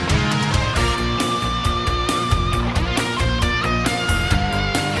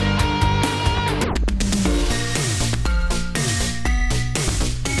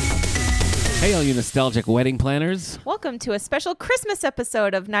you nostalgic wedding planners. Welcome to a special Christmas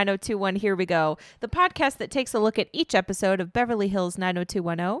episode of 90210 Here We Go, the podcast that takes a look at each episode of Beverly Hills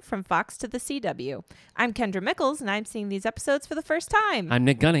 90210 from Fox to the CW. I'm Kendra Mickles, and I'm seeing these episodes for the first time. I'm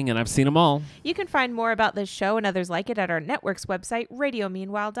Nick Gunning, and I've seen them all. You can find more about this show and others like it at our network's website,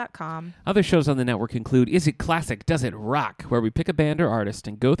 radiomeanwhile.com. Other shows on the network include Is It Classic? Does It Rock? Where we pick a band or artist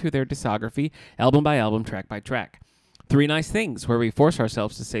and go through their discography, album by album, track by track. Three Nice Things, where we force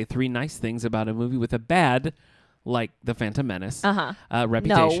ourselves to say three nice things about a movie with a bad, like The Phantom Menace,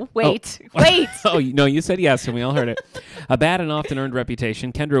 reputation. No, wait. Oh, no, you said yes, and we all heard it. A bad and often earned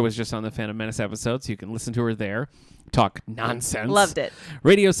reputation. Kendra was just on the Phantom Menace episode, so you can listen to her there. Talk nonsense. Loved it.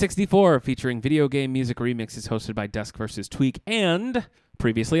 Radio 64, featuring video game music remixes hosted by Dusk vs. Tweak, and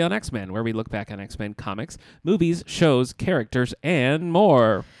previously on X-Men, where we look back on X-Men comics, movies, shows, characters, and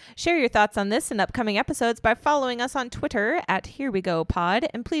more. Share your thoughts on this and upcoming episodes by following us on Twitter at HereWeGoPod,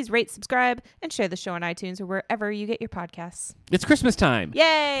 and please rate, subscribe, and share the show on iTunes or wherever you get your podcasts. It's Christmas time.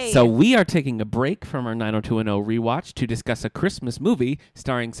 Yay! So we are taking a break from our 90210 rewatch to discuss a Christmas movie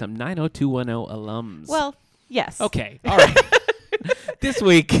starring some 90210 alums. Well, yes. Okay. All right.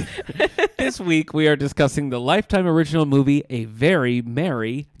 This week we are discussing the Lifetime original movie, A Very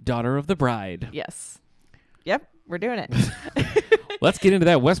Merry Daughter of the Bride. Yes. Yep, we're doing it. Let's get into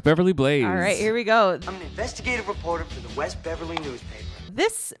that West Beverly Blaze. All right, here we go. I'm an investigative reporter for the West Beverly newspaper.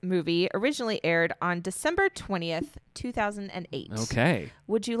 This movie originally aired on December 20th, 2008. Okay.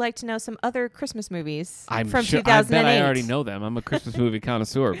 Would you like to know some other Christmas movies I'm from sure, 2008? I bet I already know them. I'm a Christmas movie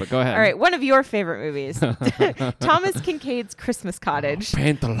connoisseur, but go ahead. All right, one of your favorite movies. Thomas Kincaid's Christmas Cottage.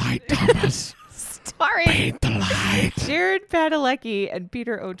 Paint the light, Thomas. Starring Paint the light. Jared Padalecki and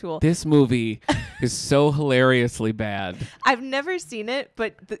Peter O'Toole. This movie is so hilariously bad. I've never seen it,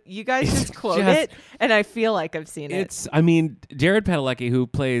 but you guys It's just quote just- it, and I feel like I've seen it. Jared Padalecki, who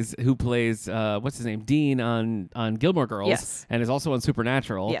plays what's his name, Dean on Gilmore Girls, Yes. and is also on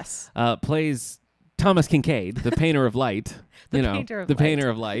Supernatural. Yes. Plays Thomas Kincaid, the painter of light. The painter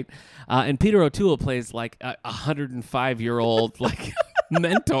of light. And Peter O'Toole plays like a 105-year-old like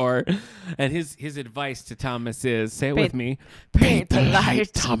mentor, and his advice to Thomas is, say it with me, paint the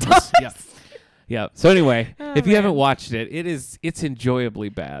light, Thomas. Yeah. So anyway, if you haven't watched it, it's enjoyably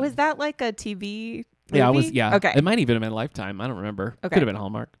bad. Was that like a TV movie? Yeah, it was. Yeah. Okay. It might even have been Lifetime. I don't remember. Okay. Could have been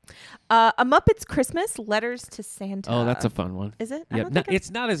Hallmark. A Muppets Christmas, Letters to Santa. Oh, that's a fun one. Is it? I Yeah. don't think It's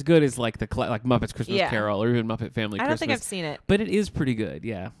not as good as like like Muppets Christmas Yeah. Carol or even Muppet Family I don't Christmas. think I've seen it. But it is pretty good.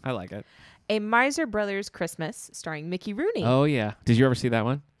 Yeah, I like it. A Miser Brothers Christmas, starring Mickey Rooney. Oh yeah. Did you ever see that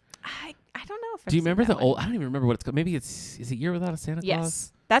one? I don't know if Do you I've seen remember that the old? one. I don't even remember what it's called. Maybe is it Year Without a Santa Claus?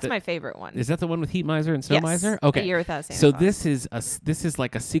 Yes, that's The- my favorite one. Is that the one with Heat Miser and Snow Yes, Miser? A Okay. Year Without a Santa So Claus. this is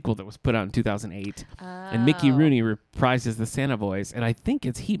like a sequel that was put out in 2008, and Mickey Oh. Rooney reprises the Santa voice, and I think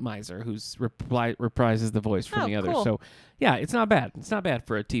it's Heat Miser who's reprises the voice from Oh, the other. cool. So yeah, it's not bad. It's not bad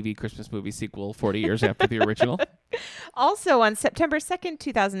for a TV Christmas movie sequel 40 years after the original. Also on September 2nd,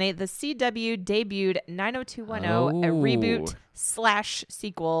 2008, the CW debuted 90210, a reboot /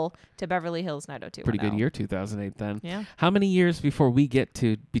 sequel to Beverly Hills 90210. Pretty good year, 2008 then. Yeah. How many years before we get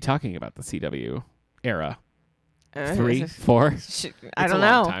to be talking about the CW era? 3, 4? I It's don't a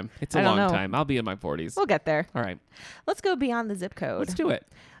know. long time. It's a I don't long know. time. I'll be in my 40s. We'll get there. All right. Let's go beyond the zip code. Let's do it.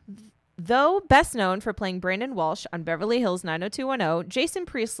 Though best known for playing Brandon Walsh on Beverly Hills 90210, Jason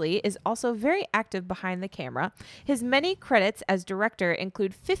Priestley is also very active behind the camera. His many credits as director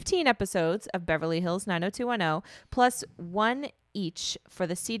include 15 episodes of Beverly Hills 90210, plus one each for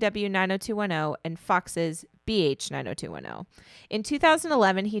the CW 90210 and Fox's BH 90210. In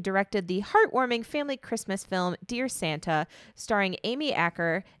 2011, he directed the heartwarming family Christmas film Dear Santa, starring Amy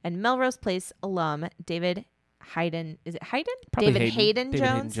Acker and Melrose Place alum David Hayden. Is it Hayden? Probably David Hayden. Hayden David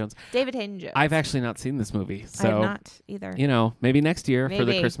Hayden Jones. Jones. David Hayden Jones. I've actually not seen this movie, I have so not either. maybe next year for the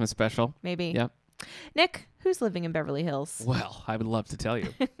Maybe. Christmas special. Maybe. Yep. Nick, who's living in Beverly Hills? Well, I would love to tell you.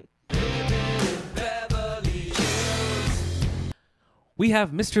 We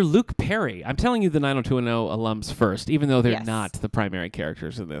have Mr. Luke Perry. I'm telling you the 90210 alums first, even though they're Yes. not the primary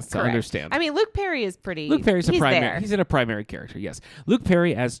characters in this. So Correct. understand. I mean, Luke Perry is pretty. Luke Perry's a he's primary. there. He's in a primary character, yes. Luke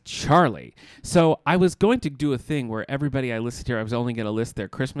Perry as Charlie. So I was going to do a thing where everybody I listed here, I was only going to list their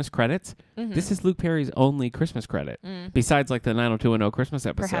Christmas credits. Mm-hmm. This is Luke Perry's only Christmas credit, besides like the 90210 Christmas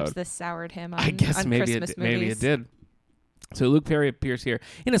episode. Perhaps this soured him on, I guess on maybe Christmas maybe movies. it did. So Luke Perry appears here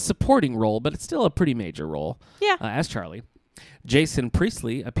in a supporting role, but it's still a pretty major role. Yeah. As Charlie. Jason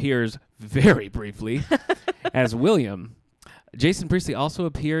Priestley appears very briefly as William. Jason Priestley also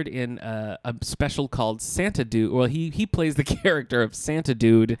appeared in a special called Santa Dude. Well, he plays the character of Santa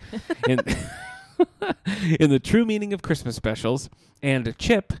Dude in in the true meaning of Christmas specials, and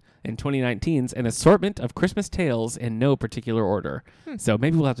Chip in 2019's An Assortment of Christmas Tales in no particular order. So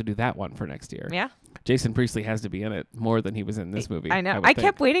maybe we'll have to do that one for next year. Yeah. Jason Priestley has to be in it more than he was in this movie. I know. would I think.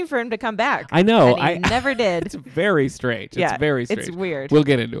 kept waiting for him to come back. I know. And he never did. It's very strange. Yeah, It's very strange. it's weird. We'll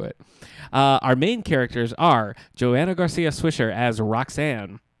get into it. Our main characters are Joanna Garcia Swisher as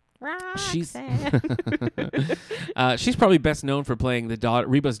Roxanne. Roxanne. She's probably best known for playing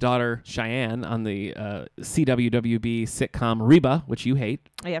Reba's daughter Cheyenne on the CWWB sitcom Reba, which you hate.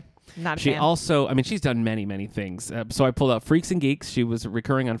 Yeah, not a She fan. also, I mean, she's done many, many things. So I pulled out Freaks and Geeks. She was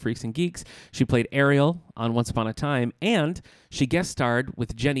recurring on Freaks and Geeks. She played Ariel on Once Upon a Time, and she guest starred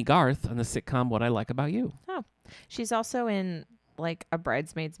with Jenny Garth on the sitcom What I Like About You. Oh, she's also in like a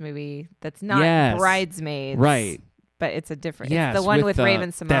Bridesmaids movie that's not Yes. Bridesmaids, Right. But it's a different. Yes, it's the one with Raven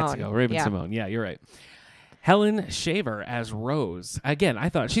That's Simone. Raven Yeah. Simone. Yeah, you're right. Helen Shaver as Rose. Again, I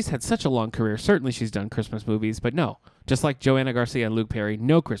thought she's had such a long career. Certainly she's done Christmas movies, but no. Just like Joanna Garcia and Luke Perry,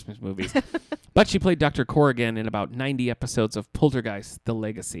 no Christmas movies. But she played Dr. Corrigan in about 90 episodes of Poltergeist, The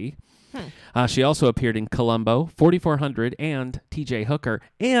Legacy. She also appeared in Columbo, 4400, and T.J. Hooker.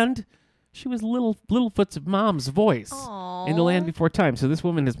 And she was Littlefoot's mom's voice in The Land Before Time. So this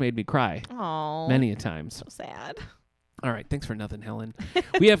woman has made me cry Oh, many a times. so sad. All right, thanks for nothing, Helen.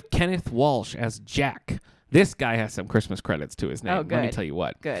 We have Kenneth Walsh as Jack. This guy has some Christmas credits to his name. Oh, Let me good. tell you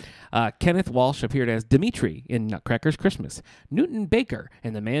what. Good. Kenneth Walsh appeared as Dimitri in Nutcracker's Christmas, Newton Baker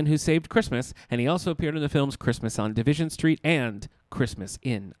in The Man Who Saved Christmas, and he also appeared in the films Christmas on Division Street and Christmas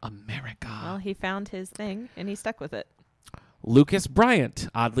in America. Well, he found his thing and he stuck with it. Lucas Bryant,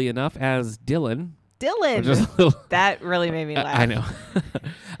 oddly enough, as Dylan. Dylan. Which is a little That really made me laugh. I know.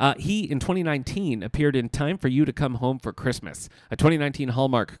 He, in 2019, appeared in Time for You to Come Home for Christmas, a 2019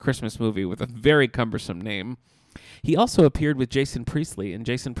 Hallmark Christmas movie with a very cumbersome name. He also appeared with Jason Priestley in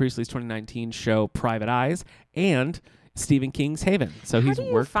Jason Priestley's 2019 show Private Eyes and Stephen King's Haven. So How he's do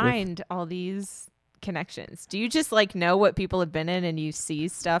you worked find all these connections? Do you just like know what people have been in and you see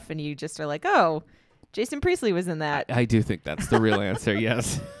stuff and you just are like, oh, Jason Priestley was in that? I do think that's the real answer,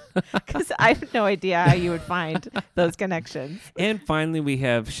 yes. Because I have no idea how you would find those connections. And finally, we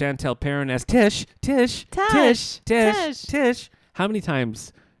have Chantel Perrin as Tish. Tish. How many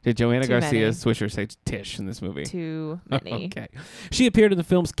times did Joanna Too Garcia many. Swisher say Tish in this movie? Too many. Okay. She appeared in the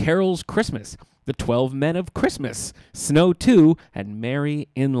films Carol's Christmas, The 12 Men of Christmas, Snow 2, and Merry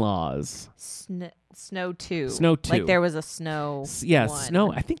In-Laws. Snow 2. Snow 2. Like there was a Snow. Yeah, one.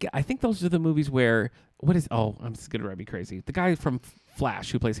 Snow. I think those are the movies where I'm just gonna drive me crazy. The guy from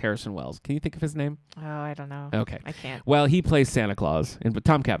Flash who plays Harrison Wells. Can you think of his name? Oh, I don't know. Okay. I can't. Well, he plays Santa Claus in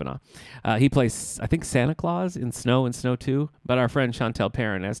Tom Cavanaugh. He plays, I think, Santa Claus in Snow and Snow 2. But our friend Chantel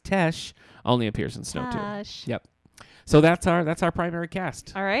Perrin as Tesh only appears in Snow 2. Gosh. Yep. So that's our primary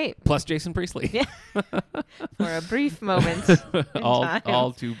cast. All right. Plus Jason Priestley. Yeah. For a brief moment. in time.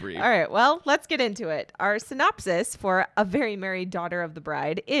 all too brief. All right, well, let's get into it. Our synopsis for A Very Merry Daughter of the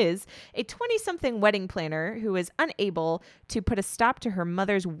Bride is a 20-something wedding planner who is unable to put a stop to her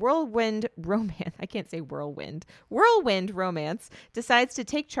mother's whirlwind romance. I can't say whirlwind. Whirlwind romance decides to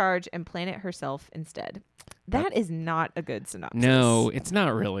take charge and plan it herself instead. That is not a good synopsis. No, it's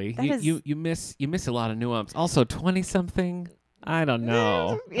not really. That You miss a lot of nuance. Also, 20-something. I don't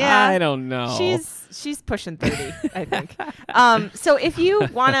know. Yeah. I don't know. She's pushing 30, I think. So if you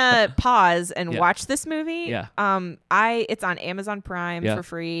want to pause and Yeah. watch this movie, Yeah. It's on Amazon Prime Yeah. for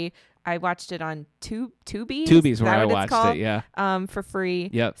free. I watched it on Tubi. Tubi's where I watched called? it. Yeah. For free.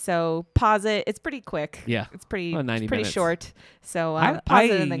 Yep. So pause it. It's pretty quick. Yeah. It's pretty. Well, 90 it's pretty minutes. short. So pause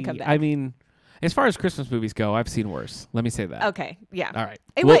it and then come back. I mean, as far as Christmas movies go, I've seen worse. Let me say that. Okay. Yeah. All right.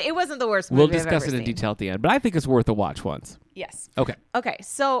 It wasn't the worst movie We'll I've discuss ever it in seen. detail at the end, but I think it's worth a watch once. Yes. Okay. Okay,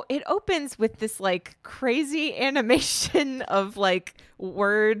 so it opens with this like crazy animation of like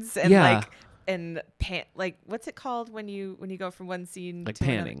words and Yeah. like what's it called when you go from one scene Like to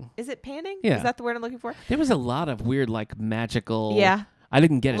another? panning. Is it panning? Yeah. Is that the word I'm looking for? There was a lot of weird, like, magical. Yeah. I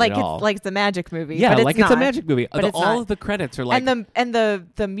didn't get it Like at all. it's like it's a magic movie. yeah, but it's like it's a not. magic movie. But it's all not. of the credits are like. And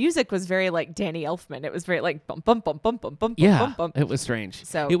the music was very like Danny Elfman. It was very like bum bum bum bum bum bum yeah, bum bum. it was strange.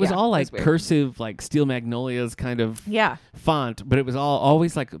 So, it was yeah, all it like was weird. cursive, like Steel Magnolias kind of Yeah. font, but it was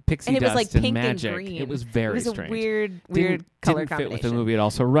always like pixie And it was dust like and pink and magic. green. It was very It was strange. a weird Didn't color fit combination. with the movie at all.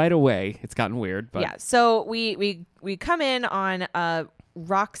 So right away, it's gotten weird. But Yeah. So we come in on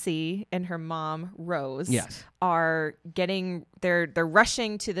Roxy and her mom Rose Yes. are getting they're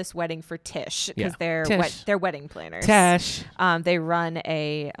rushing to this wedding for Tish because Yeah. Tish. they're wedding planners. Tash. They run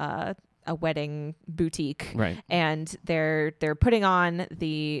a a wedding boutique, Right. and they're putting on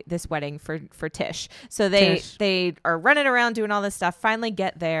this wedding for Tish. So they are running around doing all this stuff. Finally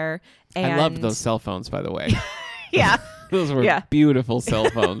get there, and I loved those cell phones, by the way. yeah, Those were beautiful cell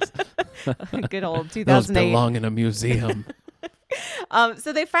phones. good old Those 2008. belong in a museum.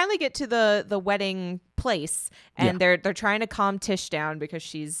 So they finally get to the wedding place, and they're trying to calm Tish down because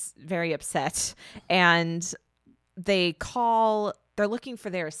she's very upset, and they're looking for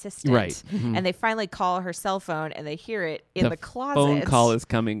their assistant, Right. Mm-hmm. And they finally call her cell phone, and they hear it in the closet. Phone call is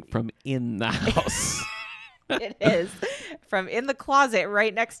coming from in the house. It is from in the closet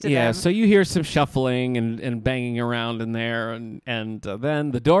right next to them. Yeah, so you hear some shuffling and banging around in there, and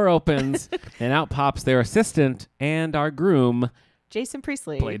then the door opens, and out pops their assistant and our groom, Jason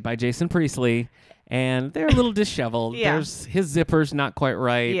Priestley, played by Jason Priestley, and they're a little disheveled. Yeah. There's his zipper's not quite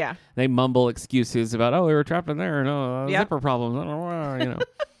right. Yeah. They mumble excuses about, we were trapped in there, zipper problems,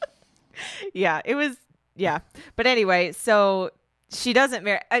 Yeah, it was, But anyway, so she doesn't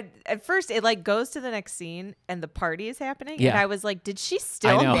marry. At first, it like goes to the next scene, and the party is happening. Yeah. And I was like, did she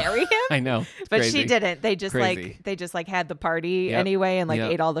still marry him? I know. It's But crazy. she didn't. They just Crazy. had the party Yep. anyway, and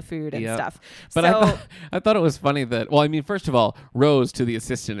Yep. ate all the food and Yep. stuff. But so I thought it was funny that, first of all, Rose to the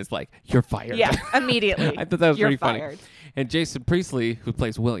assistant is like, "You're fired." yeah, immediately. I thought that was You're pretty fired. funny. And Jason Priestley, who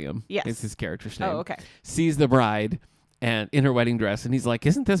plays William, Yes. is his character's name. Oh, okay. Sees the bride and in her wedding dress, and he's like,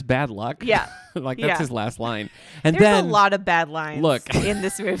 "Isn't this bad luck?" Yeah. Like Yeah. that's his last line. And There's then a lot of bad lines Look. in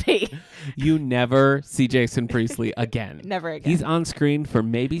this movie. you never see Jason Priestley again. Never again. He's on screen for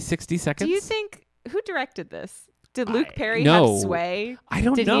maybe 60 seconds. Do you think who directed this? Did Luke Perry no. have sway? I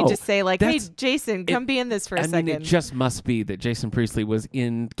don't Did know. he just say like, "Hey, That's- Jason, come be in this for a I second"? mean, it just must be that Jason Priestley was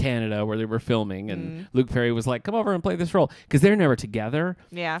in Canada where they were filming, and Luke Perry was like, "Come over and play this role," because they're never together.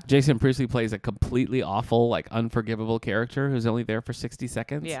 Yeah. Jason Priestley plays a completely awful, like unforgivable character who's only there for 60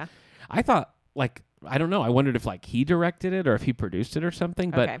 seconds. Yeah. I thought, I don't know. I wondered if he directed it or if he produced it or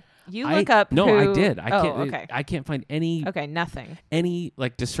something. But Okay. You look up. No, who... I did. Okay. I can't find any Nothing.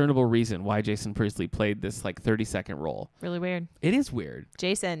 discernible reason why Jason Priestley played this 30-second role. Really weird. It is weird.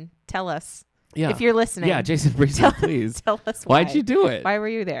 Jason, tell us. Yeah. If you're listening. Yeah, Jason Priestley, please. Tell us why. Why'd you do it? Why were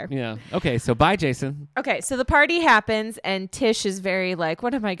you there? Yeah. Okay, so bye, Jason. Okay, so the party happens, and Tish is very like,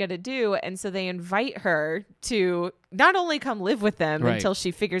 what am I going to do? And so they invite her to not only come live with them Right. until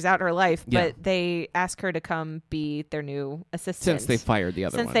she figures out her life, Yeah. but they ask her to come be their new assistant. Since they fired the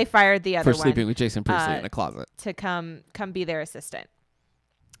other one. Since they fired the other for sleeping one with Jason Priestley in a closet. to come be their assistant.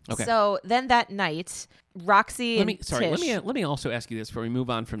 Okay. So then that night, Roxy and Tish. Let me also ask you this before we move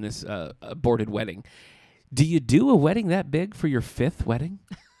on from this aborted wedding. Do you do a wedding that big for your 5th wedding?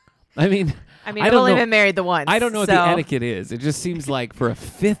 I mean, I've don't only know- been married the once. I don't know what so the etiquette is. It just seems like for a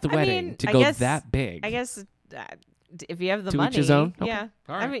 5th wedding to I go guess- that big. I guess if you have the To money, each his own? Okay. yeah.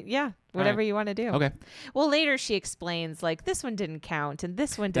 All I right. mean, yeah, whatever right. you want to do. Okay. Well, later she explains like this one didn't count and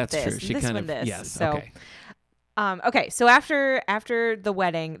this one did That's this true. and She this kind one of this. yes. So, okay. okay. So after the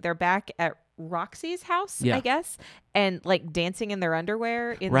wedding, they're back at Roxy's house, Yeah. I guess, and like dancing in their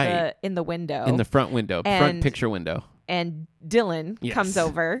underwear in Right. the window. In the front window, front And- picture window. and Dylan Yes. comes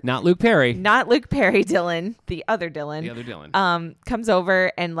over. Not Luke Perry. Not Luke Perry, Dylan, the other Dylan. The other Dylan. Comes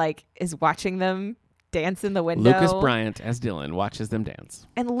over and like is watching them dance in the window. Lucas Bryant as Dylan watches them dance.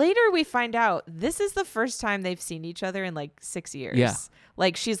 And later we find out this is the first time they've seen each other in like 6 years. Yeah.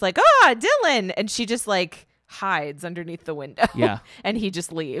 Like she's like, Dylan. And she just like hides underneath the window. Yeah. And he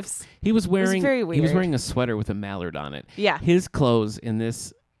just leaves. He was wearing very he was weird. wearing a sweater with a mallard on it. Yeah. His clothes in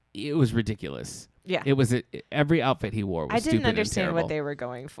this, it was ridiculous. Yeah. It was every outfit he wore was I stupid didn't and understand terrible. what they were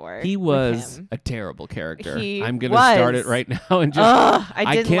going for. He with was him. a terrible character. He I'm going to start was. it right now and just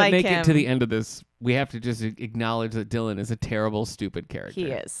I didn't can't like make it to him. the end of this. We have to just acknowledge that Dylan is a terrible, stupid character. He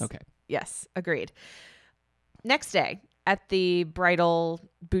is. Okay. Yes, agreed. Next day at the bridal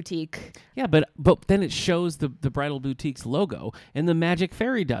boutique. Yeah, but then it shows the bridal boutique's logo and the magic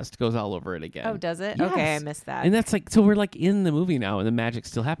fairy dust goes all over it again. Oh, does it? Yes. Okay, I missed that. And that's like, so we're like in the movie now and the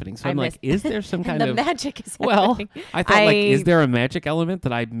magic's still happening. So I'm like, is there some kind the of magic is well, happening. I thought like, is there a magic element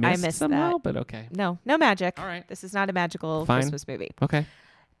that I missed, missed somehow? that. But okay. No magic. All right. This is not a magical Fine. Christmas movie. Okay.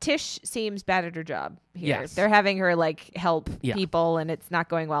 Tish seems bad at her job here. Yes. They're having her like help Yeah. people and it's not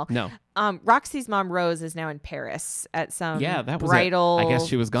going well. No. Roxy's mom Rose is now in Paris at some Yeah, that was it. bridal I guess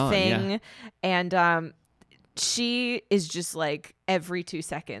she was gone, thing. yeah. And she is just like every 2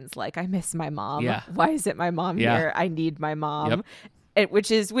 seconds like, I miss my mom. Yeah. Why isn't my mom Yeah. here? I need my mom. Yep. Which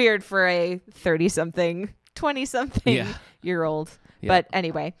is weird for a 30-something, 20-something Yeah. year old. Yep. But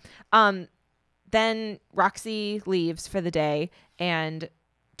anyway, then Roxy leaves for the day and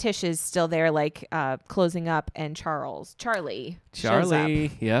Tish is still there, like closing up, and Charlie shows up.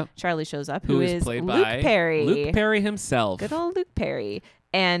 Yep. Charlie shows up, Who is played Luke by Perry. Luke Perry himself. Good old Luke Perry.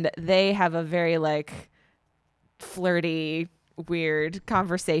 And they have a very like flirty, weird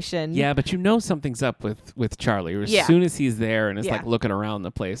conversation. Yeah, but you know something's up with Charlie. As soon as he's there and is like looking around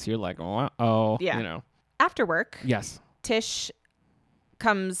the place, you're like, oh, yeah. You know. After work, yes, Tish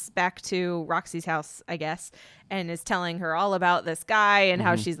comes back to Roxy's house, I guess, and is telling her all about this guy and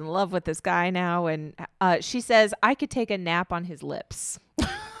how she's in love with this guy now. And she says, I could take a nap on his lips.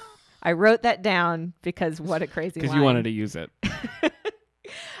 I wrote that down because what a crazy line. Because you wanted to use it.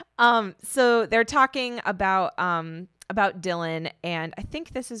 So they're talking about Dylan, and I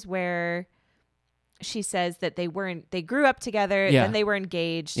think this is where she says that they grew up together, then they were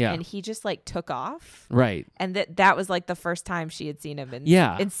engaged, and he just like took off. Right. And that was like the first time she had seen him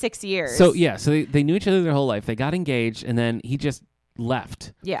in 6 years. So they knew each other their whole life. They got engaged, and then he just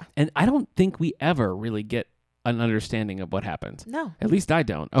left. Yeah. And I don't think we ever really get an understanding of what happened. No. At least I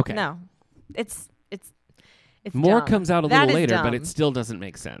don't. Okay. No. It's more dumb. comes out a That little is later, dumb. but it still doesn't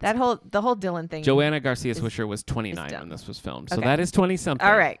make sense. The whole Dylan thing. Joanna Garcia Swisher was 29 when this was filmed. So Okay. that is 20-something.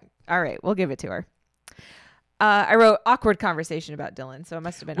 All right. We'll give it to her. I wrote awkward conversation about Dylan, so it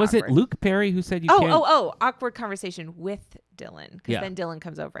must have been Was awkward. it Luke Perry who said you can't? Awkward conversation with Dylan, because then Dylan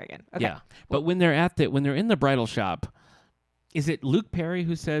comes over again. Okay. Yeah. But when they're in the bridal shop, is it Luke Perry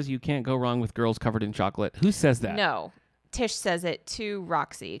who says you can't go wrong with girls covered in chocolate? Who says that? No. Tish says it to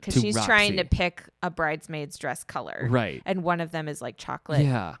Roxy because To she's Roxy. trying to pick a bridesmaid's dress color. Right. And one of them is like chocolate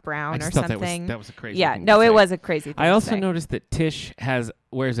brown I or just thought something. that was a crazy Yeah. thing No, to it say. was a crazy thing I to also say. noticed that Tish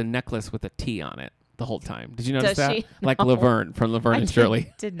wears a necklace with a T on it the whole time. Did you notice Does that? she? Like No. Laverne from Laverne and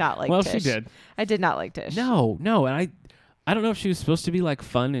Shirley. Did not like Well, Tish. she did. I did not like Tish. No, and I don't know if she was supposed to be like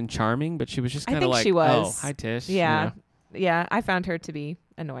fun and charming, but she was just I kind of think like, she was. oh, hi Tish. Yeah. You know? Yeah. I found her to be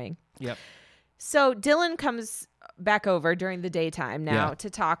annoying. Yep. So Dylan comes back over during the daytime now Yeah. to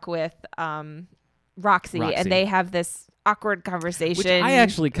talk with Roxy, and they have this awkward conversation. Which I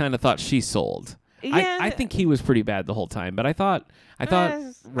actually kind of thought she sold. Yeah. I think he was pretty bad the whole time, but I thought I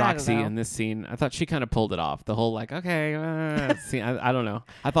don't Roxy know. in this scene, I thought she kind of pulled it off. The whole like, okay, see, I don't know.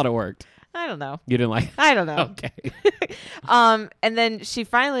 I thought it worked. I don't know. You didn't like? I don't know. Okay. And then she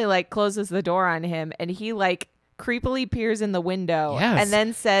finally like closes the door on him, and he like creepily peers in the window, Yes. and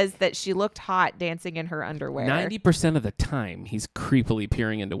then says that she looked hot dancing in her underwear. 90% of the time, he's creepily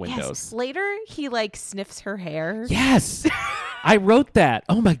peering into windows. Yes. Later, he like sniffs her hair. Yes. I wrote that.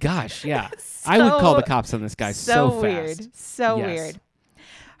 Oh my gosh. Yeah. I would call the cops on this guy so fast. Weird. So Yes. weird.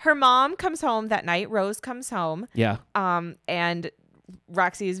 Her mom comes home that night. Rose comes home. Yeah. And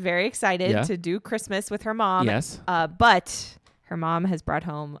Roxy is very excited to do Christmas with her mom. Yes. But her mom has brought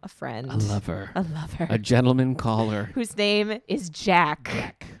home a friend. A lover. A lover. A gentleman caller. Whose name is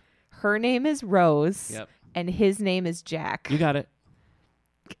Jack. Her name is Rose. Yep. And his name is Jack. You got it.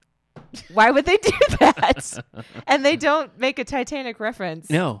 Why would they do that? And they don't make a Titanic reference.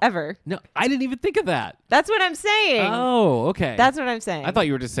 No. Ever. No, I didn't even think of that. That's what I'm saying. Oh, okay. That's what I'm saying. I thought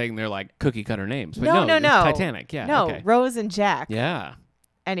you were just saying they're like cookie cutter names. But No. it's Titanic. Yeah. No, Okay. Rose and Jack. Yeah.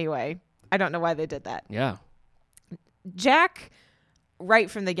 Anyway, I don't know why they did that. Yeah. Jack, right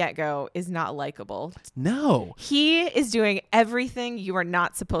from the get-go, is not likable. No. He is doing everything you are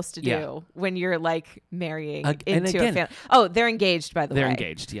not supposed to do Yeah. when you're like marrying And into again- a family. Oh, they're engaged, by the way. They're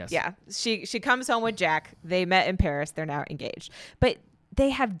engaged. Yes. Yeah. She comes home with Jack. They met in Paris. They're now engaged. But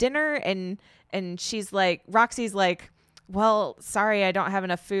they have dinner, and she's like, Roxy's like, well, sorry, I don't have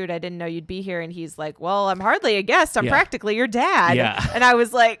enough food. I didn't know you'd be here. And he's like, well, I'm hardly a guest. I'm Yeah. practically your dad. Yeah. And I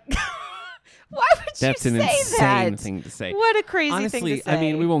was like, why would That's you an say insane that? thing to say. What a crazy Honestly, thing to say. I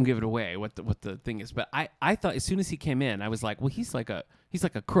mean, we won't give it away what the thing is, but I thought as soon as he came in, I was like, well, he's like a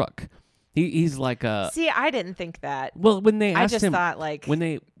crook. He's like a See, I didn't think that. well when they I asked just him thought like when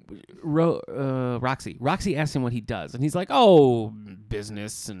they Roxy asked him what he does, and he's like, oh,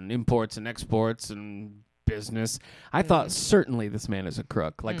 business and imports and exports and business. I thought certainly this man is a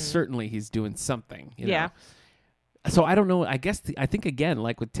crook. Like certainly he's doing something. You Yeah. know? So I don't know. I guess I think again,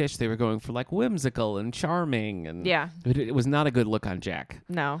 like with Tish, they were going for like whimsical and charming, and Yeah. it was not a good look on Jack.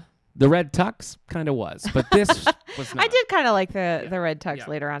 No. The red tux kind of was, but this was not. I did kind of like the red tux Yeah.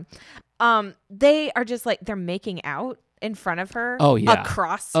 later on. They are just like they're making out in front of her. Oh, yeah.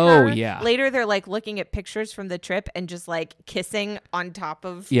 Across Oh, her. yeah. Later they're like looking at pictures from the trip and just like kissing on top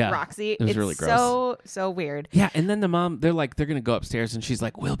of Yeah. Roxy. It was it's really gross. so weird. Yeah, and then the mom, they're gonna go upstairs, and she's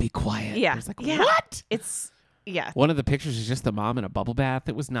like, "We'll be quiet." Yeah. I was like, Yeah. "What?" It's yeah. One of the pictures is just the mom in a bubble bath.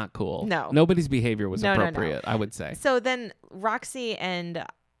 It was not cool. No. Nobody's behavior was No, no, no. appropriate, I would say. So then Roxy and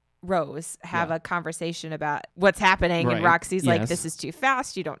Rose have a conversation about what's happening. Right. And Roxy's like, Yes. this is too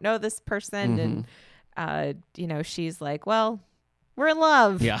fast. You don't know this person. And, she's like, well, we're in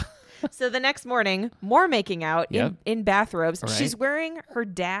love. Yeah. So the next morning, more making out Yep. in bathrobes. Right. He's wearing her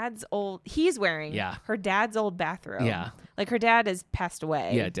dad's old bathrobe. Yeah. Like her dad has passed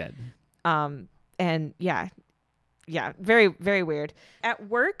away. Yeah, dead. And yeah, very, very weird. At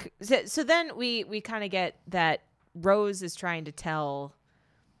work, so then we kind of get that Rose is trying to tell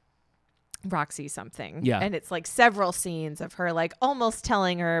Roxy something. Yeah. And it's like several scenes of her like almost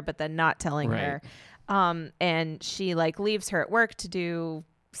telling her, but then not telling Right. her. And she like leaves her at work to do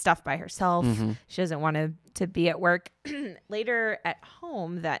stuff by herself. She doesn't want to be at work. Later at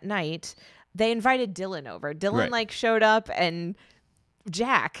home that night, they invited Dylan over. Dylan Right. like showed up, and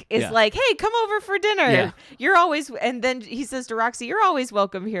Jack is Yeah. like, hey, come over for dinner. Yeah. You're always, and then he says to Roxy, you're always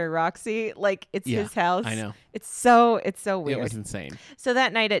welcome here, Roxy. Like it's Yeah, his house. I know. It's so weird. It was insane. So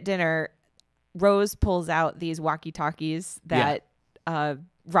that night at dinner, Rose pulls out these walkie-talkies that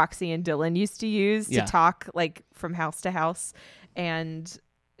Roxy and Dylan used to use to Yeah. talk like from house to house, and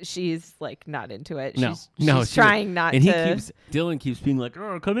she's like not into it. No. She's trying not and to. Dylan keeps being like,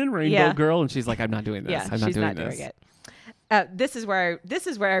 oh, come in, Rainbow Yeah. Girl. And she's like, I'm not doing this. Yeah, I'm not she's doing not this. doing it. This is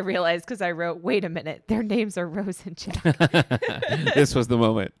where I realized, because I wrote, wait a minute, their names are Rose and Jack. This was the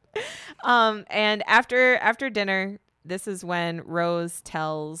moment. And after dinner, this is when Rose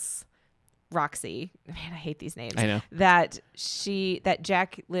tells Roxy, man, I hate these names. I know. That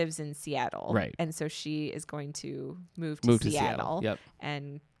Jack lives in Seattle. Right. And so she is going to move to Seattle. Yep.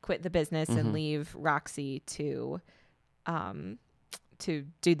 And quit the business and leave Roxy to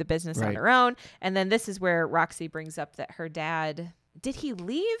do the business on Right. her own. And then this is where Roxy brings up that her dad, did he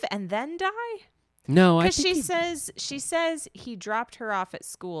leave and then die? No, I Because think she says he dropped her off at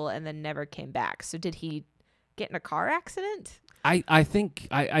school and then never came back. So did he get in a car accident? I think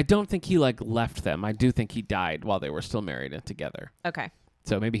I don't think he like left them. I do think he died while they were still married and together. Okay.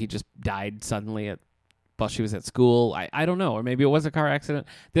 So maybe he just died suddenly while she was at school. I don't know. Or maybe it was a car accident.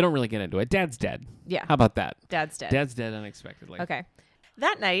 They don't really get into it. Dad's dead. Yeah. How about that? Dad's dead. Dad's dead unexpectedly. Okay.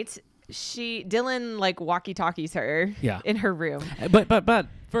 That night, Dylan like walkie-talkies her Yeah. in her room. But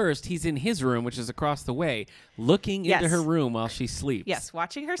first, he's in his room, which is across the way, looking into Yes. her room while she sleeps. Yes,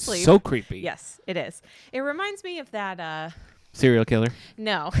 watching her sleep. So creepy. Yes, it is. It reminds me of that Serial killer.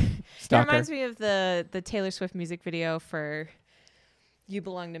 no. It Stalker. reminds me of the Taylor Swift music video for You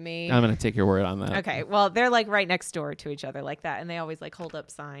Belong to Me. I'm going to take your word on that. Okay. Well, they're like right next door to each other like that, and they always like hold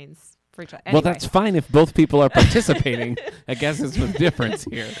up signs for each other. Well, that's fine if both people are participating. I guess it's the difference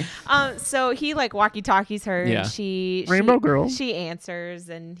here. So he like walkie-talkies her, Yeah. and she Rainbow Girl. She answers,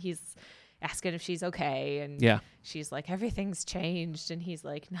 and he's asking if she's okay, and Yeah. she's like, everything's changed, and he's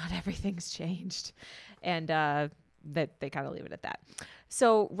like, not everything's changed, and that they kind of leave it at that.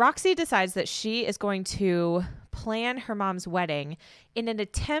 So Roxy decides that she is going to plan her mom's wedding in an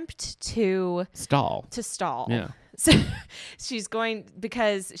attempt to Stall. stall. Yeah. So she's going,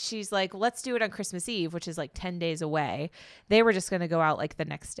 because she's like, let's do it on Christmas Eve, which is like 10 days away. They were just going to go out like the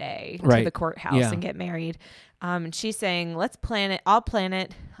next day to Right. the courthouse Yeah. and get married. And she's saying, let's plan it. I'll plan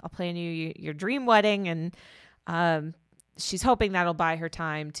it. I'll plan you your dream wedding. And she's hoping that'll buy her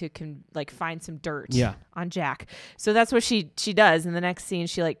time to find some dirt Yeah. on Jack. So that's what she does. In the next scene,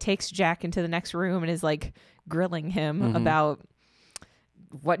 she like takes Jack into the next room and is like grilling him about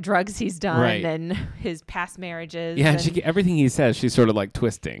what drugs he's done Right. and his past marriages. Yeah, and everything he says, she's sort of like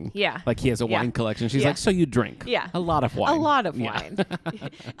twisting. Yeah. Like he has a Yeah. wine collection. She's Yeah. like, so you drink? Yeah. A lot of wine. a lot of Yeah. wine.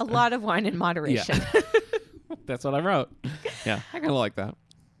 A lot of wine in moderation. That's what I wrote. Yeah, I kind of like that.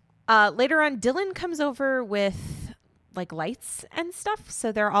 Later on, Dylan comes over with like lights and stuff.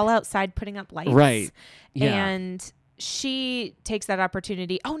 So they're all outside putting up lights. Right. Yeah. And she takes that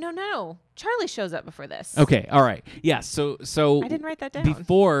opportunity. Oh, no. Charlie shows up before this. Okay. All right. Yeah. So I didn't write that down.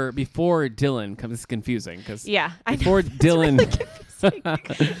 Before Dylan comes, it's confusing because Yeah. I know. before Dylan Really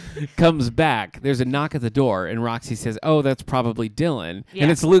confusing. comes back, there's a knock at the door, and Roxy says, "Oh, that's probably Dylan," Yeah.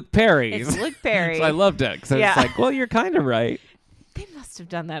 and it's Luke Perry. It's Luke Perry. So I loved it because Yeah. it's like, well, you're kind of right. They must have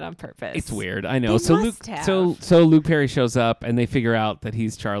done that on purpose. It's weird. I know. They So must Luke, have. so Luke Perry shows up, and they figure out that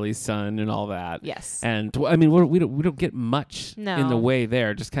he's Charlie's son and all that. Yes. And I mean, we don't get much in the No. way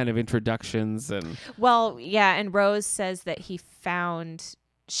there. Just kind of introductions and Well, yeah, and Rose says that she found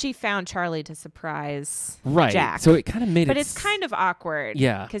Charlie to surprise right. Jack. So it kind of made But it. it's kind of awkward.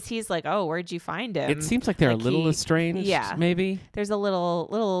 Yeah. Because he's like, oh, where'd you find him? It seems like they're a Like little he- estranged. yeah. Maybe. There's a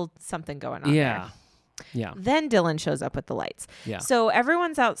little something going on Yeah. there. Yeah. Then Dylan shows up with the lights. Yeah. So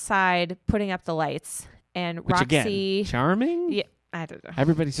everyone's outside putting up the lights, and Which Roxy. again, charming. Yeah. I don't know.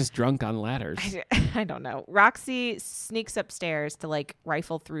 Everybody's just drunk on ladders. I don't know. Roxy sneaks upstairs to like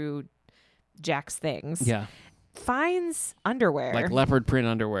rifle through Jack's things. Yeah. Finds underwear. Like leopard print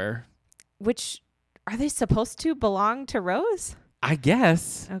underwear. Which, are they supposed to belong to Rose? I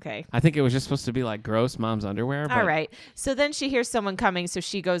guess. Okay. I think it was just supposed to be like gross mom's underwear. But All right. So then she hears someone coming, so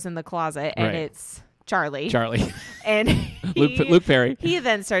she goes in the closet, and Right. it's Charlie. And Luke Perry. He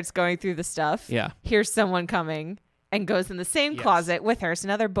then starts going through the stuff. Yeah. Hears someone coming and goes in the same Yes. closet with her. So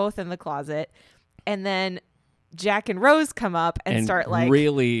now they're both in the closet. And then Jack and Rose come up and start like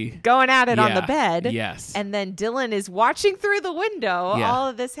really going at it on the Yeah. bed. Yes. And then Dylan is watching through the window, Yeah. all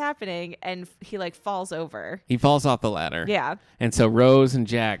of this happening, and he like falls over. He falls off the ladder. Yeah. And so Rose and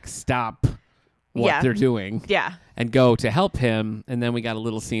Jack stop what Yeah. they're doing Yeah. and go to help him. And then we got a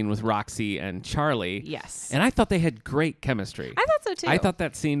little scene with Roxy and Charlie. Yes. And I thought they had great chemistry. I thought so too. I thought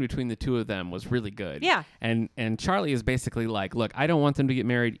that scene between the two of them was really good. Yeah. And Charlie is basically like, look, I don't want them to get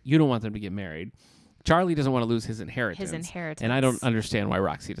married. You don't want them to get married. Charlie doesn't want to lose his inheritance. And I don't understand why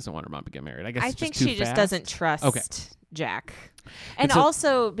Roxy doesn't want her mom to get married. I guess I it's think just too she just fast. doesn't trust Jack. And so-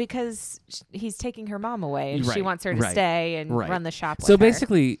 also because he's taking her mom away and she Right, wants her to right, stay and right. run the shop with So her.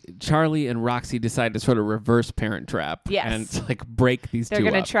 basically, Charlie and Roxy decide to sort of reverse Parent Trap. Yes. And like break these they're two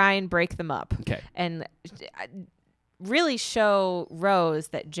going up. to try and break them up. Okay. And really show Rose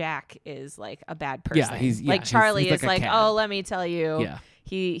that Jack is like a bad person. Yeah, he's Charlie he's is like like, a cad. oh, let me tell you, Yeah.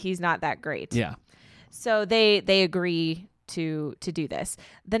 he's not that great. Yeah. So they agree to do this.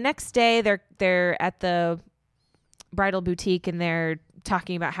 The next day they're at the bridal boutique and they're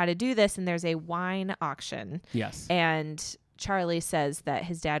talking about how to do this, and there's a wine auction. Yes. And Charlie says that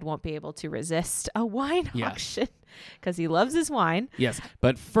his dad won't be able to resist a wine Yes. auction because he loves his wine. Yes,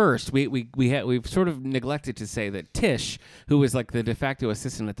 but first we've sort of neglected to say that Tish, who is like the de facto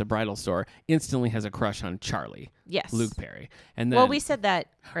assistant at the bridal store, instantly has a crush on Charlie. Yes. Luke Perry. And then, Well, we said that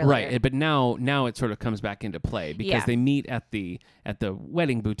earlier. right, but now it sort of comes back into play because Yeah. they meet at the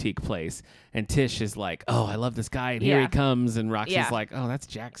wedding boutique place, and Tish is like, "Oh, I love this guy, and here Yeah. he comes," and Roxy's Yeah. like, "Oh, that's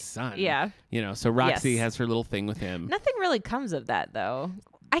Jack's son." Yeah. You know, so Roxy Yes. has her little thing with him. Nothing really comes of that, though.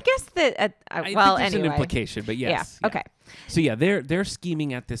 I guess that. I think Well, there's anyway. an implication, but yes. Yeah. Okay. So yeah, they're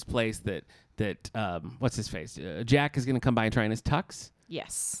scheming at this place that what's his face? Jack is going to come by and try on his tux.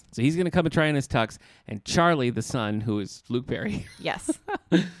 Yes. So he's going to come and try on his tux, and Charlie, the son, who is Luke Perry, Yes.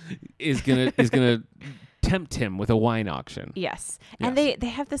 is gonna tempt him with a wine auction. Yes. And they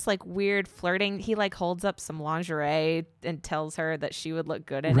have this like weird flirting. He like holds up some lingerie and tells her that she would look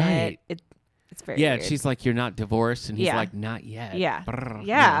good in Right. it. It's very Yeah, weird. she's like, "You're not divorced," and he's Yeah. like, "Not yet." Yeah. Brr,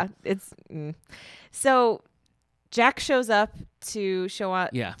 Yeah. you know. It's so Jack shows up to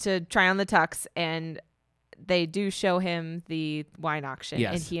Yeah. to try on the tux, and they do show him the wine auction,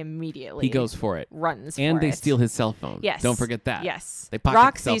 Yes. and he immediately He goes for it, runs and for they it. steal his cell phone. Yes. Don't forget that. Yes. They pocket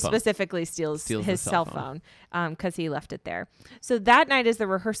Roxy the cell phone. specifically steals Steals his the cell cell phone because he left it there. So that night is the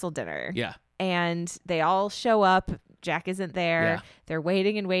rehearsal dinner. Yeah. And they all show up. Jack isn't there. Yeah. They're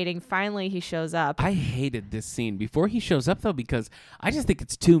waiting and waiting. Finally, he shows up. I hated this scene before he shows up, though, because I just think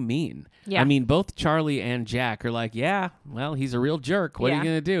it's too mean. Yeah. I mean, both Charlie and Jack are like, yeah, well, he's a real jerk. What are you Yeah.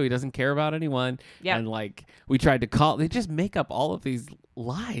 going to do? He doesn't care about anyone. Yeah. And, like, we tried to call. They just make up all of these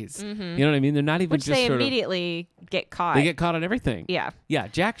lies. You know what I mean? They're not even which just they sort immediately get caught. of. They get caught on everything. Yeah. Yeah,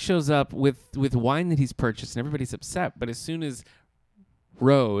 Jack shows up with wine that he's purchased, and everybody's upset. But as soon as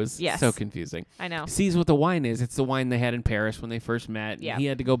Rose, Yes. so confusing, I know. sees what the wine is, it's the wine they had in Paris when they first met. And Yeah. he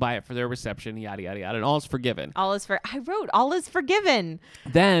had to go buy it for their reception, yada, yada, yada. And all's forgiven. All is forgiven.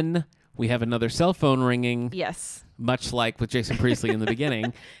 Then we have another cell phone ringing, Yes. much like with Jason Priestley in the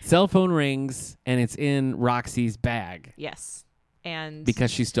beginning. Cell phone rings, and it's in Roxy's bag Yes. And because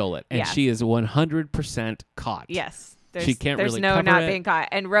she stole it. And Yeah. she is 100% caught. yes, She can't there's really no cover not it. being caught.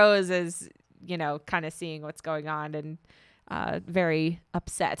 And Rose is, kind of seeing what's going on and very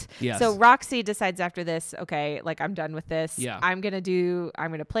upset. Yes. So Roxy decides after this, okay, like I'm done with this. Yeah. I'm going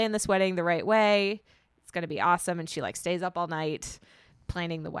to plan this wedding the right way. It's going to be awesome. And she like stays up all night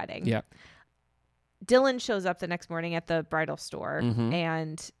planning the wedding. Yeah. Dylan shows up the next morning at the bridal store Mhm.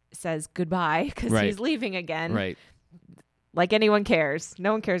 and says goodbye because Right. he's leaving again. Right. Like anyone cares.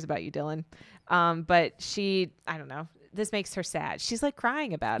 No one cares about you, Dylan. But I don't know. This makes her sad. She's like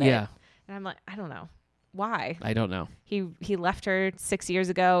crying about it. Yeah. And I'm like, I don't know. Why? I don't know. He left her 6 years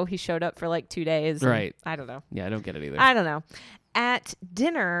ago. He showed up for like 2 days. and Right. I don't know. Yeah, I don't get it either. I don't know. At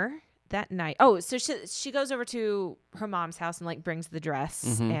dinner that night. Oh, so she goes over to her mom's house and like brings the dress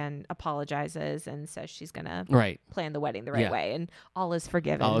Mhm. and apologizes and says she's going to Right. plan the wedding the right Yeah. way and all is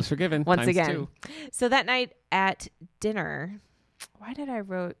forgiven. All is forgiven. Once times again. 2. So that night at dinner, why did I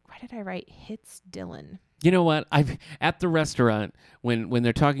write hits Dylan? You know what? I've at the restaurant when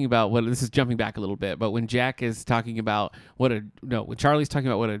they're talking about what this is jumping back a little bit, but when Jack is talking about when Charlie's talking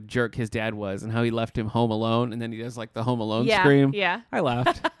about what a jerk his dad was and how he left him home alone, and then he does like the Home Alone scream. Yeah. I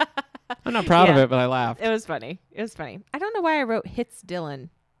laughed. I'm not proud of it, but I laughed. It was funny. I don't know why I wrote hits Dylan.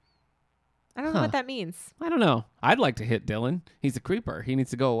 I don't know what that means. I don't know. I'd like to hit Dylan. He's a creeper. He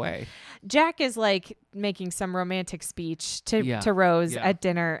needs to go away. Jack is like making some romantic speech to Rose at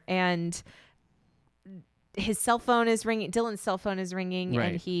dinner, and his cell phone is ringing. Dylan's cell phone is ringing,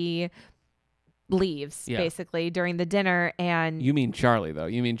 and he leaves basically during the dinner. And you mean Charlie, though?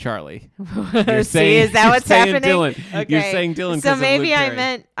 You mean Charlie? You're saying, is that what's happening? Dylan. Okay. You're saying Dylan. So maybe I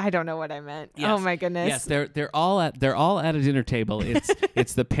meant. I don't know what I meant. Yes. Oh my goodness. Yes, they're all at a dinner table.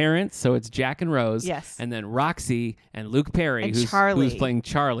 It's the parents, so it's Jack and Rose. Yes. And then Roxy and Luke Perry, and who's playing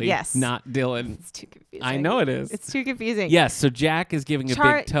Charlie. Yes. Not Dylan. It's too confusing. I know it is. It's too confusing. Yes. So Jack is giving a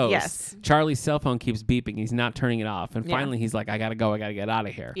big toast. Yes. Charlie's cell phone keeps beeping. He's not turning it off, and finally he's like, "I gotta go. I gotta get out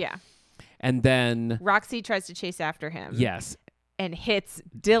of here." Yeah. And then Roxy tries to chase after him. Yes. And hits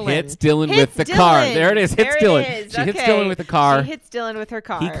Dylan. With the car. There it is. Hits Dylan. She hits Dylan with the car. She hits Dylan with her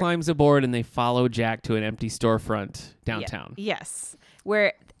car. He climbs aboard and they follow Jack to an empty storefront downtown. Yes.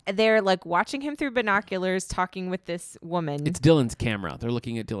 Where they're like watching him through binoculars, talking with this woman. It's Dylan's camera. They're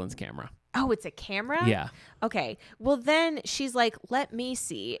looking at Dylan's camera. Oh, it's a camera? Yeah. Okay. Well, then she's like, let me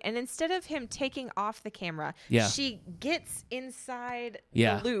see. And instead of him taking off the camera, she gets inside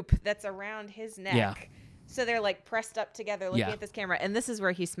the loop that's around his neck. Yeah. So they're like pressed up together looking at this camera. And this is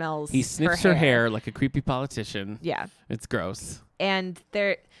where he smells He sniffs her hair like a creepy politician. Yeah. It's gross. And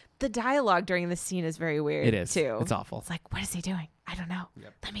the dialogue during this scene is very weird. It is. Too. It's awful. It's like, what is he doing? I don't know.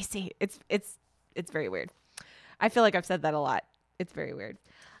 Yep. Let me see. It's very weird. I feel like I've said that a lot. It's very weird.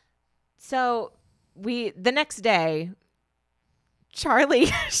 So the next day, Charlie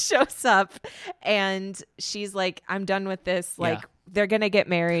shows up and she's like, I'm done with this. Like, they're going to get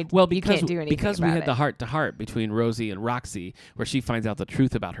married. Well, you can't do anything because we about had it. the heart-to-heart between Rosie and Roxy where she finds out the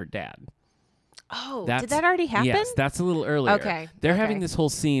truth about her dad. Oh, did that already happen? Yes, that's a little earlier. Okay. They're having this whole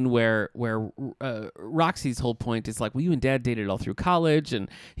scene where Roxy's whole point is like, well, you and Dad dated all through college, and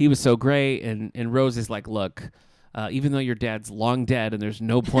he was so great. And Rose is like, look, even though your dad's long dead and there's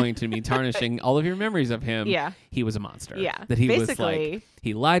no point in me tarnishing all of your memories of him, he was a monster. Yeah, that he basically. was like,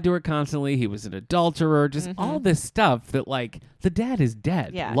 he lied to her constantly. He was an adulterer. Just all this stuff that like the dad is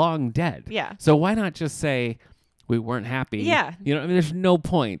dead, long dead. Yeah. So why not just say we weren't happy? Yeah. You know, I mean, there's no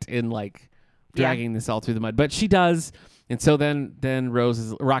point in like dragging this all through the mud, but she does. And so then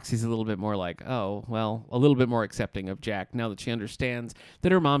Roxy's a little bit more like, oh, well, a little bit more accepting of Jack now that she understands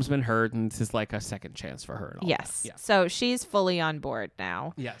that her mom's been hurt and this is like a second chance for her. And all yes. that. Yeah. So she's fully on board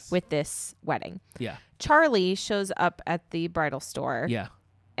now with this wedding. Yeah. Charlie shows up at the bridal store. Yeah.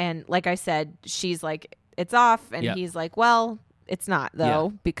 And like I said, she's like, it's off. And he's like, well, it's not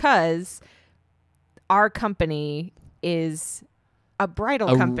though, because our company is a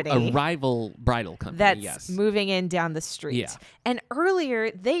bridal company. A rival bridal company. That's moving in down the street. Yeah. And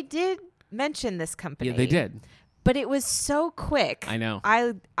earlier they did mention this company. Yeah, they did. But it was so quick. I know.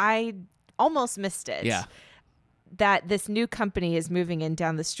 I almost missed it. Yeah. That this new company is moving in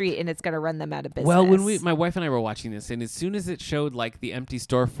down the street and it's going to run them out of business. Well, when my wife and I were watching this, and as soon as it showed like the empty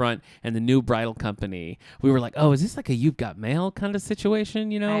storefront and the new bridal company, we were like, "Oh, is this like a You've Got Mail kind of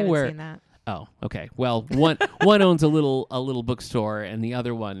situation?" You know, I haven't seen that. Oh, okay. Well, one owns a little bookstore, and the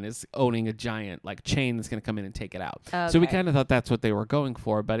other one is owning a giant like chain that's going to come in and take it out. Okay. So we kind of thought that's what they were going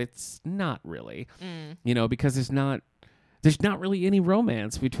for, but it's not really. You know, because there's not really any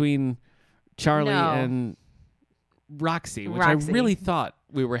romance between Charlie and Roxy, which I really thought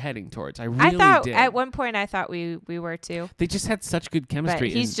we were heading towards. I thought did. At one point I thought we were too. They just had such good chemistry.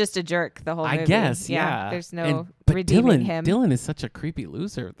 But he's just a jerk the whole movie. I guess, yeah. There's no but redeeming him. Dylan is such a creepy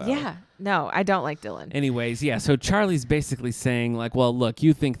loser, though. Yeah. No, I don't like Dylan. Anyways, yeah. So Charlie's basically saying like, well, look,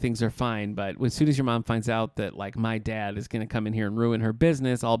 you think things are fine, but as soon as your mom finds out that like my dad is going to come in here and ruin her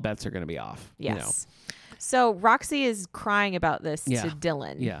business, all bets are going to be off. Yes. You know? So Roxy is crying about this to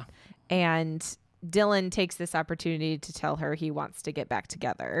Dylan. Yeah. And Dylan takes this opportunity to tell her he wants to get back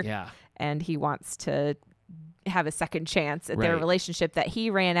together. Yeah. And he wants to have a second chance at their relationship that he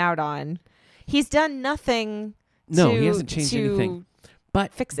ran out on. He's done nothing. No, he hasn't changed anything.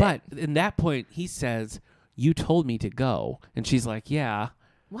 But fix it. But in that point, he says, "You told me to go," and she's like, "Yeah."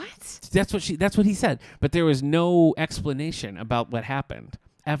 What? That's what he said. But there was no explanation about what happened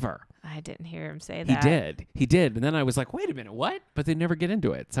ever. I didn't hear him say that. He did. And then I was like, wait a minute, what? But they never get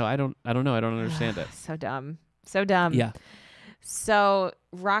into it. So I don't know. I don't understand it. So dumb. So dumb. Yeah. So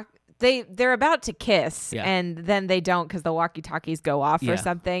they're about to kiss and then they don't because the walkie-talkies go off or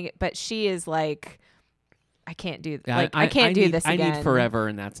something. But she is like, I can't do I can't do need, this again. I need forever,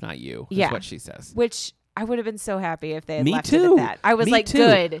 and that's not you. Is Yeah. what she says. Which I would have been so happy if they had Me left too. it at that. I was Me like, too.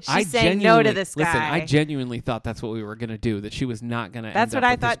 good. I She's saying no to this guy. Listen, I genuinely thought that's what we were gonna do. That she was not gonna. That's end what up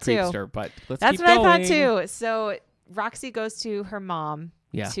I with thought this too. creepster, but let's That's keep what going. I thought too. So Roxy goes to her mom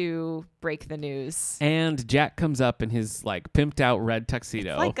Yeah. to break the news. And Jack comes up in his like pimped out red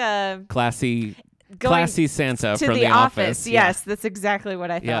tuxedo, Like a classy going Santa to from the office. Yes, that's exactly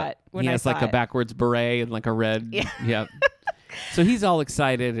what I thought. Yeah. When He I has saw like a it. backwards beret and like a red. Yeah. Yeah. So he's all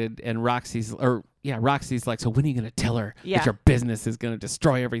excited, and Roxy's like, so when are you going to tell her Yeah. that your business is going to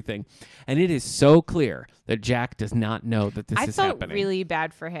destroy everything? And it is so clear that Jack does not know that this I is felt happening. really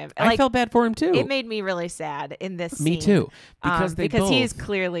bad for him. I felt bad for him too. It made me really sad in this scene. Me too, because he's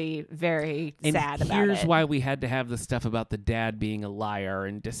clearly very and sad about here's it. why we had to have the stuff about the dad being a liar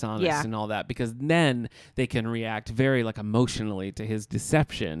and dishonest Yeah. and all that, because then they can react very like emotionally to his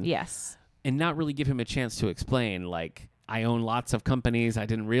deception Yes. and not really give him a chance to explain, like, I own lots of companies. I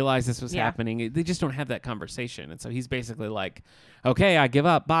didn't realize this was Yeah. happening. They just don't have that conversation. And so he's basically like, okay, I give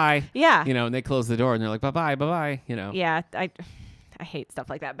up. Bye. Yeah. You know, and they close the door and they're like, bye-bye, bye-bye, you know. Yeah. I hate stuff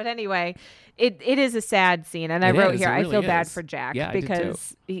like that. But anyway, it is a sad scene. And I It wrote is. here, It I really feel bad is. for Jack Yeah, I did too.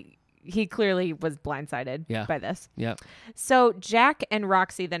 because he clearly was blindsided Yeah. by this. Yep. So Jack and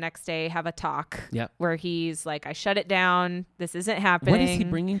Roxy the next day have a talk Yep. where he's like, I shut it down. This isn't happening. What is he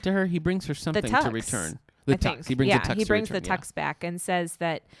bringing to her? He brings her something to tux. return. I The think. tux. He brings yeah, the tux he to brings return, the tux back and says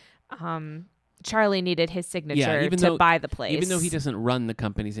that Charlie needed his signature even to though- buy the place. Even though he doesn't run the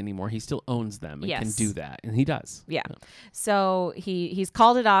companies anymore, he still owns them and can Yes. do that. And he does. Yeah. So he's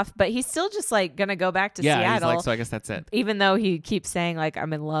called it off, but he's still just like gonna go back to Yeah, Seattle. he's like, so I guess that's it. Even though he keeps saying like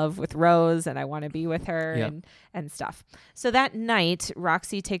I'm in love with Rose and I want to be with her Yep. and stuff. So that night,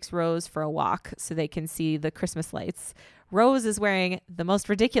 Roxy takes Rose for a walk so they can see the Christmas lights. Rose is wearing the most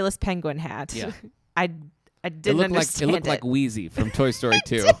ridiculous penguin hat. Yeah. I It didn't looked understand like Wheezy from Toy Story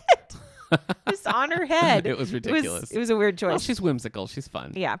 2. just on her head. It was ridiculous. It was a weird choice. Well, she's whimsical. She's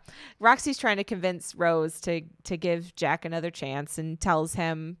fun. Yeah. Roxy's trying to convince Rose to give Jack another chance and tells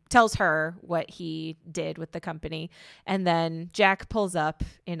her what he did with the company. And then Jack pulls up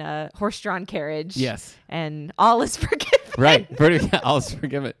in a horse-drawn carriage. Yes. And all is forgiven. Right. All's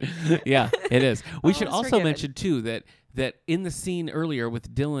forgiven. Yeah, it is. We All should is also forgiven. mention, too, that in the scene earlier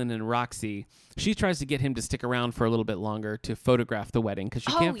with Dylan and Roxy, she tries to get him to stick around for a little bit longer to photograph the wedding because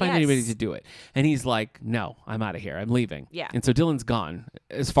she can't find anybody to do it. And he's like, no, I'm out of here. I'm leaving. Yeah. And so Dylan's gone,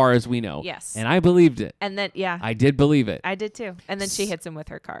 as far as we know. Yes. And I believed it. And then, yeah. I did believe it. I did too. And then she hits him with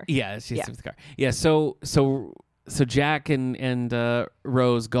her car. Yeah, she hits Yeah. him with the car. Yeah, so Jack and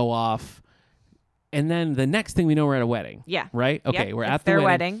Rose go off. And then the next thing we know, we're at a wedding. Yeah. Right? Okay, Yep, we're it's at the their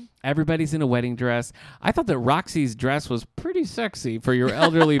wedding. Everybody's in a wedding dress. I thought that Roxy's dress was pretty sexy for your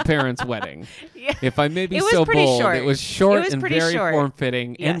elderly parents' wedding. Yeah. If I may be It was so pretty bold, short. it was short It was and pretty very short.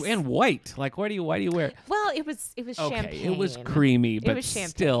 form-fitting Yes. and white. Like, why do you wear it? Well, it was Okay, champagne. it was creamy, but was champagne.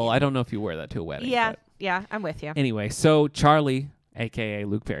 still, I don't know if you wear that to a wedding. Yeah. but- Yeah, I'm with you. Anyway, so Charlie, a.k.a.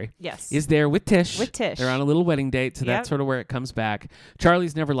 Luke Perry, Yes. is there with Tish. With Tish. They're on a little wedding date, so Yep. that's sort of where it comes back.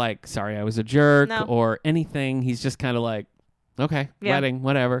 Charlie's never like, sorry, I was a jerk No. or anything. He's just kind of like, okay, Yeah. wedding,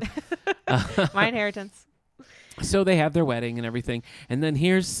 whatever. My inheritance. So they have their wedding and everything. And then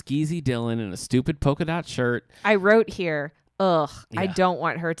here's Skeezy Dylan in a stupid polka dot shirt. I wrote here, ugh, I Yeah. don't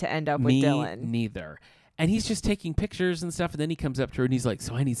want her to end up with Me Dylan. neither. And he's just taking pictures and stuff. And then he comes up to her and he's like,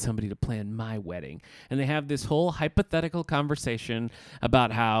 so I need somebody to plan my wedding. And they have this whole hypothetical conversation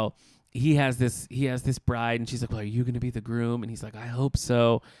about how he has this bride, and she's like, well, are you going to be the groom? And he's like, I hope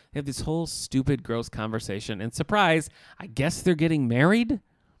so. They have this whole stupid, gross conversation. And surprise, I guess they're getting married.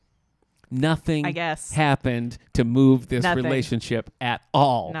 Nothing I guess. happened to move this Nothing. relationship at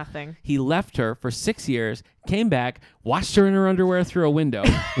all. Nothing. He left her for 6 years, came back, watched her in her underwear through a window,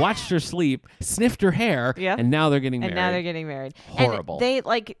 watched her sleep, sniffed her hair, Yeah. and now they're getting married. And now they're getting married. Horrible. And they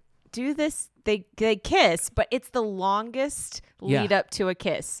like do this. They kiss, but it's the longest Yeah. lead up to a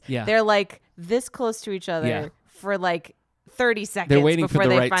kiss. Yeah. They're like this close to each other Yeah. for like 30 seconds. They're waiting for before the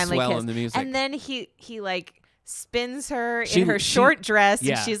they right finally swell kiss. in the music. And then he like spins her She- in her she- short dress,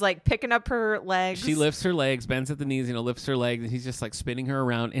 yeah. and she's like picking up her legs. She lifts her legs, bends at the knees, lifts her legs, and he's just like spinning her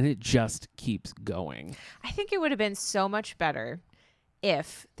around, and it just keeps going. I think it would have been so much better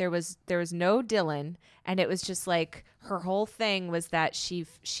if there was no Dylan, and it was just like her whole thing was that she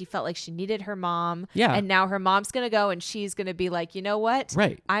felt like she needed her mom. Yeah. And now her mom's going to go and she's going to be like, you know what?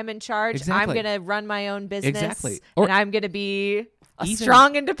 Right. I'm in charge. Exactly. I'm going to run my own business. Exactly. Or- and I'm going to be A even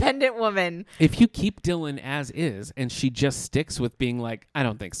strong, independent woman. if you keep Dylan as is and she just sticks with being like, I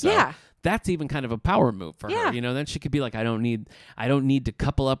don't think so. Yeah. That's even kind of a power move for Yeah. her. You know, then she could be like, I don't need to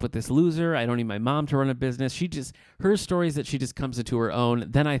couple up with this loser. I don't need my mom to run a business. Her stories that she just comes into her own.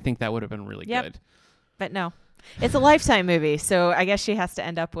 Then I think that would have been really Yep. good. But no, it's a Lifetime movie, so I guess she has to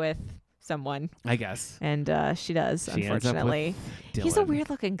end up with someone, I guess. and she does. She ends up with Unfortunately, he's a Dylan. weird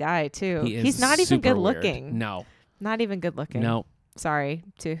looking guy too. He is He's not even super good weird. looking. No. Not even good looking. No. Sorry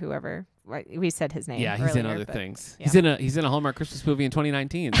to whoever. We said his name. Yeah, he's in earlier, other but- things. yeah. He's in a Hallmark Christmas movie in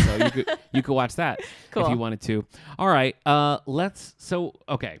 2019, so you could watch that Cool. if you wanted to. All right,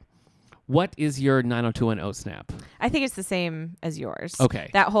 okay. What is your 90210 snap? I think it's the same as yours. Okay.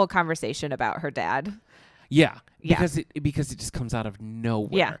 That whole conversation about her dad. Yeah, Yeah. because it just comes out of nowhere.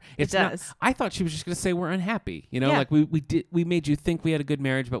 Yeah, it It's not- does. I thought she was just going to say we're unhappy. You know, Yeah. like we made you think we had a good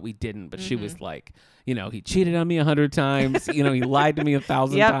marriage, but we didn't. But she Mm-hmm. was like, you know, he cheated on me 100 times. You know, he lied to me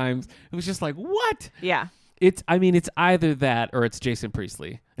 1,000 Yep. times. It was just like, what? Yeah. It's either that or it's Jason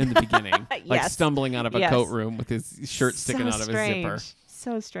Priestley in the beginning, like Yes. stumbling out of a Yes. coat room with his shirt sticking So out of strange. his zipper.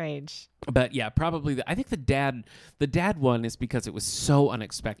 So strange. But yeah, probably. I think the dad one is because it was so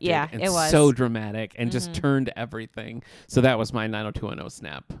unexpected Yeah, and it was. so dramatic and just turned everything. So that was my 90210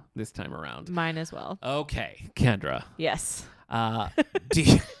 snap this time around. Mine as well. Okay, Kendra. Yes. Do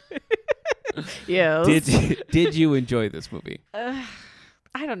you- Yes. did you enjoy this movie?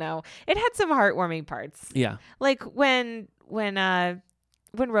 I don't know. It had some heartwarming parts. Yeah. Like when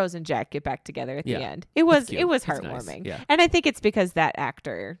Rose and Jack get back together at Yeah. the end. It was cute. it was It's nice. heartwarming. Yeah. And I think it's because that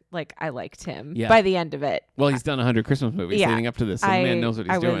actor, like I liked him Yeah. by the end of it. Well, he's done 100 Christmas movies Yeah. leading up to this. So the man knows what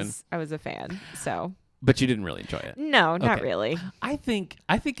he's doing. I was a fan. So But you didn't really enjoy it. no, not Okay. really. I think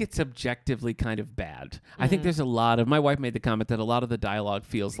it's objectively kind of bad. I think there's a lot of, my wife made the comment that a lot of the dialogue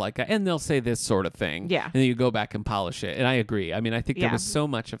feels like, and they'll say this sort of thing. Yeah. And then you go back and polish it. And I agree. I mean, I think there Yeah. was so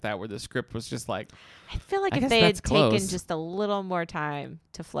much of that where the script was just like, I feel like I if guess they had that's taken close. just a little more time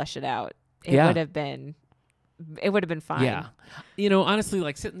to flesh it out, it Yeah. would have been fine. yeah. You know, honestly,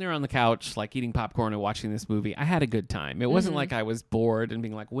 like sitting there on the couch, like eating popcorn and watching this movie, I had a good time. It wasn't like I was bored and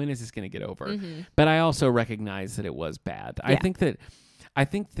being like, when is this going to get over? But I also recognize that it was bad. I Yeah. think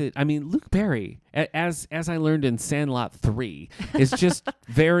that, I mean, Luke Perry, as I learned in Sandlot 3, is just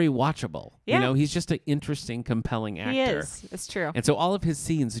very watchable. Yeah. You know, he's just an interesting, compelling actor. He is. It's true. And so all of his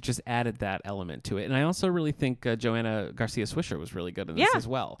scenes just added that element to it. And I also really think Joanna Garcia Swisher was really good in this Yeah. as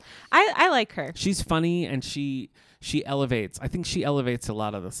well. I like her. She's funny and she elevates. I think she elevates a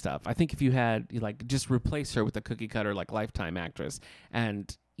lot of the stuff. I think if you had just replace her with a cookie cutter like Lifetime actress,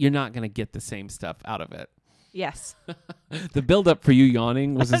 and you're not going to get the same stuff out of it. Yes. The build up for you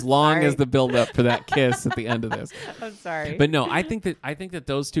yawning was as long Sorry. as the build up for that kiss at the end of this. I'm sorry. But no, I think that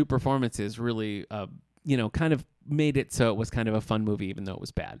those two performances really kind of made it so it was kind of a fun movie even though it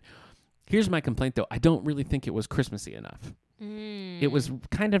was bad. Here's my complaint though. I don't really think it was Christmassy enough. It was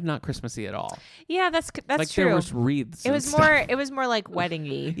kind of not Christmassy at all. Yeah, that's Like true. there was wreaths. It and was stuff. more like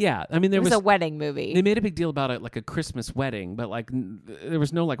wedding-y. Yeah, I mean It was a wedding movie. They made a big deal about it, like a Christmas wedding, but like there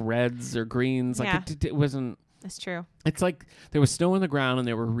was no like reds or greens. Like Yeah. it wasn't. That's true. It's like there was snow on the ground and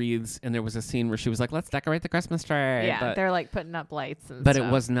there were wreaths, and there was a scene where she was like, "Let's decorate the Christmas tree." Yeah, but, they're like putting up lights and but stuff.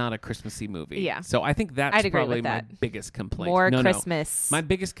 it was not a Christmassy movie. Yeah. So I think that's I'd agree probably with my that. biggest complaint. More No. Christmas. My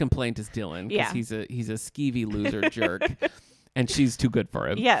biggest complaint is Dylan because Yeah. he's a skeevy loser jerk, and she's too good for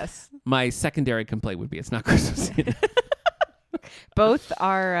him. Yes. My secondary complaint would be it's not Christmassy. Both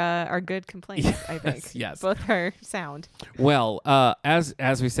are good complaints, I think. yes. Both are sound. Well, as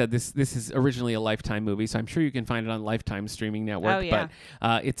we said, this is originally a Lifetime movie, so I'm sure you can find it on Lifetime streaming network. Oh, yeah.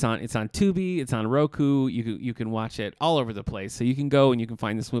 But it's on Tubi, it's on Roku. You can watch it all over the place. So you can go and you can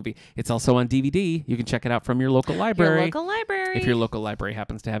find this movie. It's also on DVD. You can check it out from your local library. Your local library. If your local library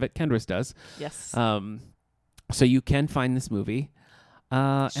happens to have it, Kendra's does. Yes. So you can find this movie.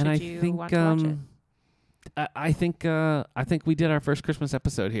 And I you think want to watch it? I think we did our first Christmas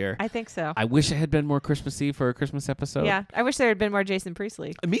episode here. I think so. I wish it had been more Christmassy for a Christmas episode. Yeah. I wish there had been more Jason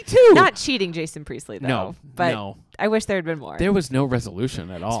Priestley. Me too. Not cheating Jason Priestley, though. No, But no. I wish there had been more. There was no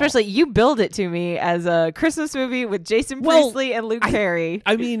resolution at all. Especially you build it to me as a Christmas movie with Jason Well, Priestley and Luke Perry.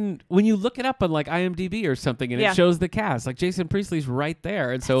 I mean, when you look it up on like IMDb or something and Yeah. it shows the cast, like Jason Priestley's right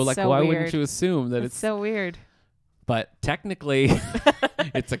there. And so That's like so why weird. wouldn't you assume that It's so weird. but technically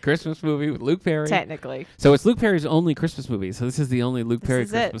it's a Christmas movie with Luke Perry. Technically. So it's Luke Perry's only Christmas movie. So this is the only Luke Perry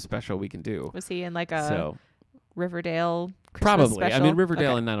is it. Christmas special we can do. Was he in like a So Riverdale Christmas Probably. special? I mean,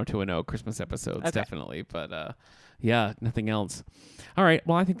 Riverdale Okay. and 90210 Christmas episodes, Okay. definitely. But yeah, nothing else. All right.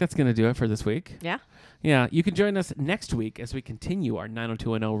 Well, I think that's going to do it for this week. Yeah. Yeah. You can join us next week as we continue our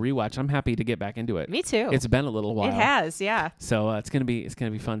 90210 rewatch. I'm happy to get back into it. Me too. It's been a little while. It has, yeah. So it's gonna be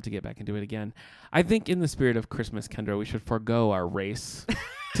fun to get back into it again. I think in the spirit of Christmas, Kendra, we should forego our race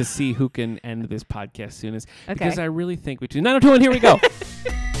to see who can end this podcast soonest. Okay. Because I really think we do. 90210, here we go.